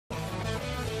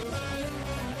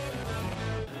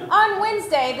On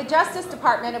Wednesday, the Justice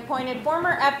Department appointed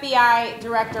former FBI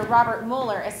Director Robert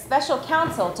Mueller as special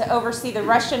counsel to oversee the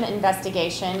Russian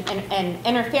investigation and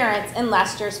interference in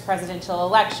last year's presidential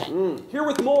election. Here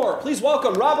with more, please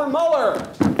welcome Robert Mueller.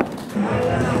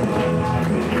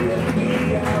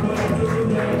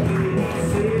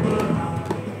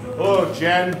 Hello,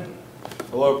 Jen.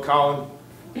 Hello, Colin.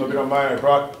 Hope you don't mind, I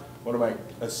brought one of my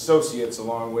associates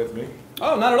along with me.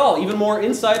 Oh, not at all. Even more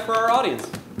insight for our audience.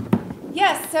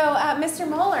 Yes, so Mr.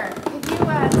 Mueller, could you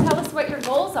tell us what your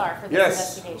goals are for this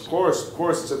investigation? Yes, of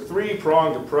course. It's a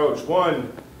three-pronged approach.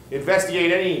 One,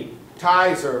 investigate any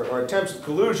ties or attempts of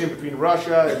collusion between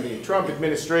Russia and the Trump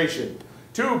administration.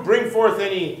 Two, bring forth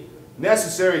any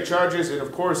necessary charges. And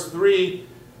of course, three,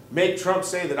 make Trump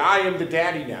say that I am the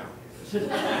daddy now.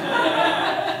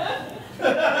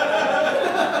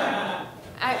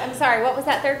 I'm sorry, what was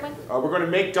that third one? We're going to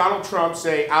make Donald Trump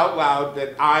say out loud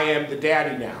that I am the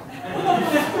daddy now.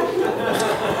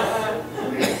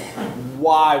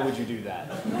 Why would you do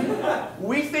that?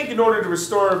 We think in order to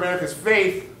restore America's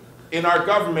faith in our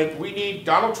government, we need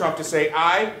Donald Trump to say,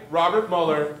 I, Robert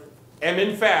Mueller, am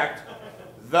in fact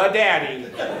the daddy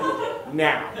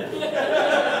now.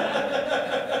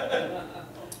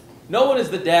 No one is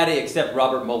the daddy except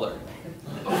Robert Mueller.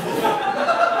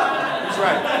 That's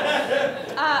right.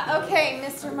 Okay,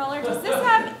 Mr. Mueller, does this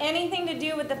have anything to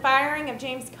do with the firing of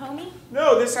James Comey?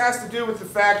 No, this has to do with the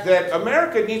fact that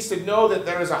America needs to know that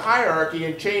there is a hierarchy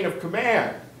and chain of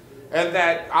command. And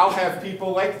that I'll have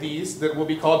people like these that will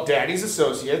be called Daddy's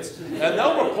associates, and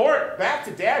they'll report back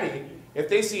to Daddy if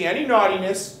they see any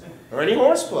naughtiness or any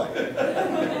horseplay.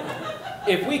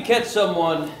 If we catch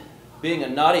someone being a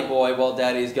naughty boy while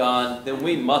Daddy's gone, then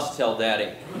we must tell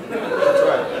Daddy. That's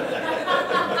right.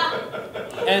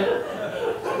 And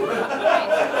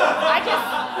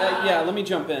yeah, let me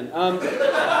jump in.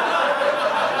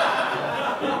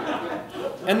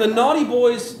 And the naughty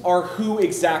boys are who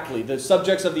exactly? The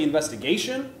subjects of the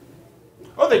investigation?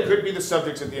 Oh, they could be the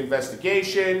subjects of the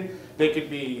investigation. They could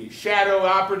be shadow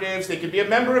operatives. They could be a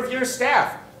member of your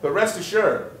staff. But rest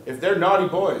assured, if they're naughty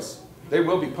boys, they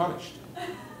will be punished.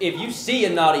 if you see a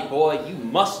naughty boy, you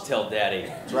must tell Daddy.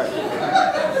 That's right.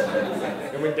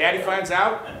 And when Daddy finds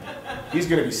out, he's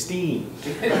going to be steamed.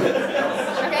 Okay,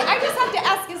 I just have to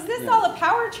ask, is this all a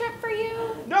power trip for you?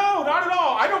 No, not at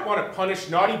all. I don't want to punish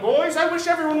naughty boys. I wish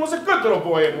everyone was a good little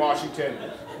boy in Washington.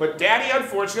 But Daddy,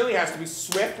 unfortunately, has to be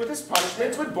swift with his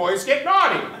punishments when boys get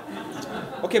naughty.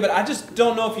 Okay, but I just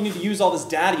don't know if you need to use all this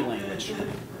daddy language.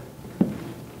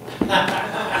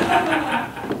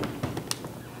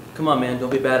 Come on, man, don't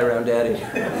be bad around Daddy.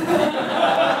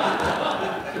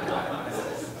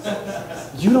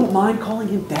 You don't mind calling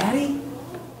him Daddy?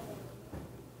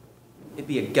 It'd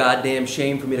be a goddamn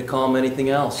shame for me to call him anything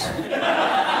else.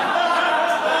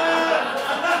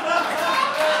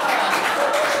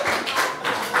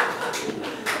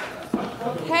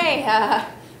 Okay,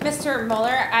 Mr.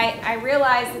 Mueller, I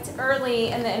realize it's early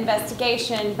in the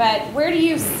investigation, but where do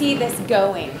you see this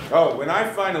going? Oh, when I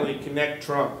finally connect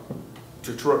Trump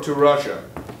to Russia,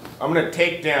 I'm going to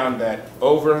take down that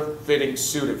over-fitting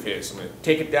suit of his. I'm going to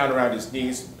take it down around his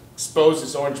knees, expose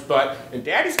his orange butt, and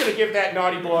Daddy's going to give that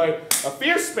naughty boy a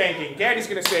fierce spanking. Daddy's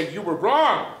going to say, "You were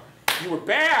wrong. You were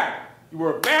bad. You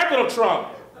were a bad little Trump.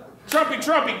 Trumpy,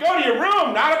 Trumpy, go to your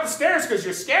room, not up the stairs because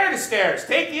you're scared of stairs.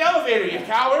 Take the elevator, you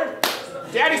coward.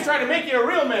 Daddy's trying to make you a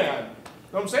real man."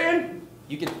 Know what I'm saying?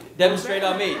 You can demonstrate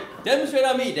on me. Demonstrate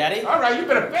on me, Daddy. All right, you've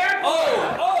been a bad boy.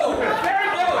 Oh! You've been a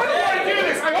bad boy. Why do you want to do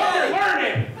this? I hope you're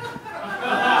learning.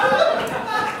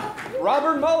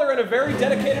 Robert Mueller and a very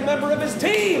dedicated member of his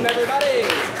team, everybody!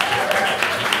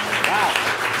 Wow.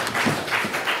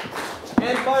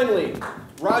 And finally,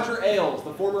 Roger Ailes,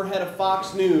 the former head of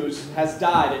Fox News, has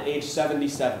died at age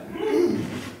 77.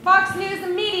 Fox News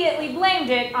immediately blamed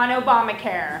it on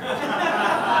Obamacare.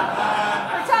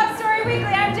 For Top Story Weekly,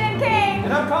 I'm Jen Cain.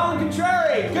 And I'm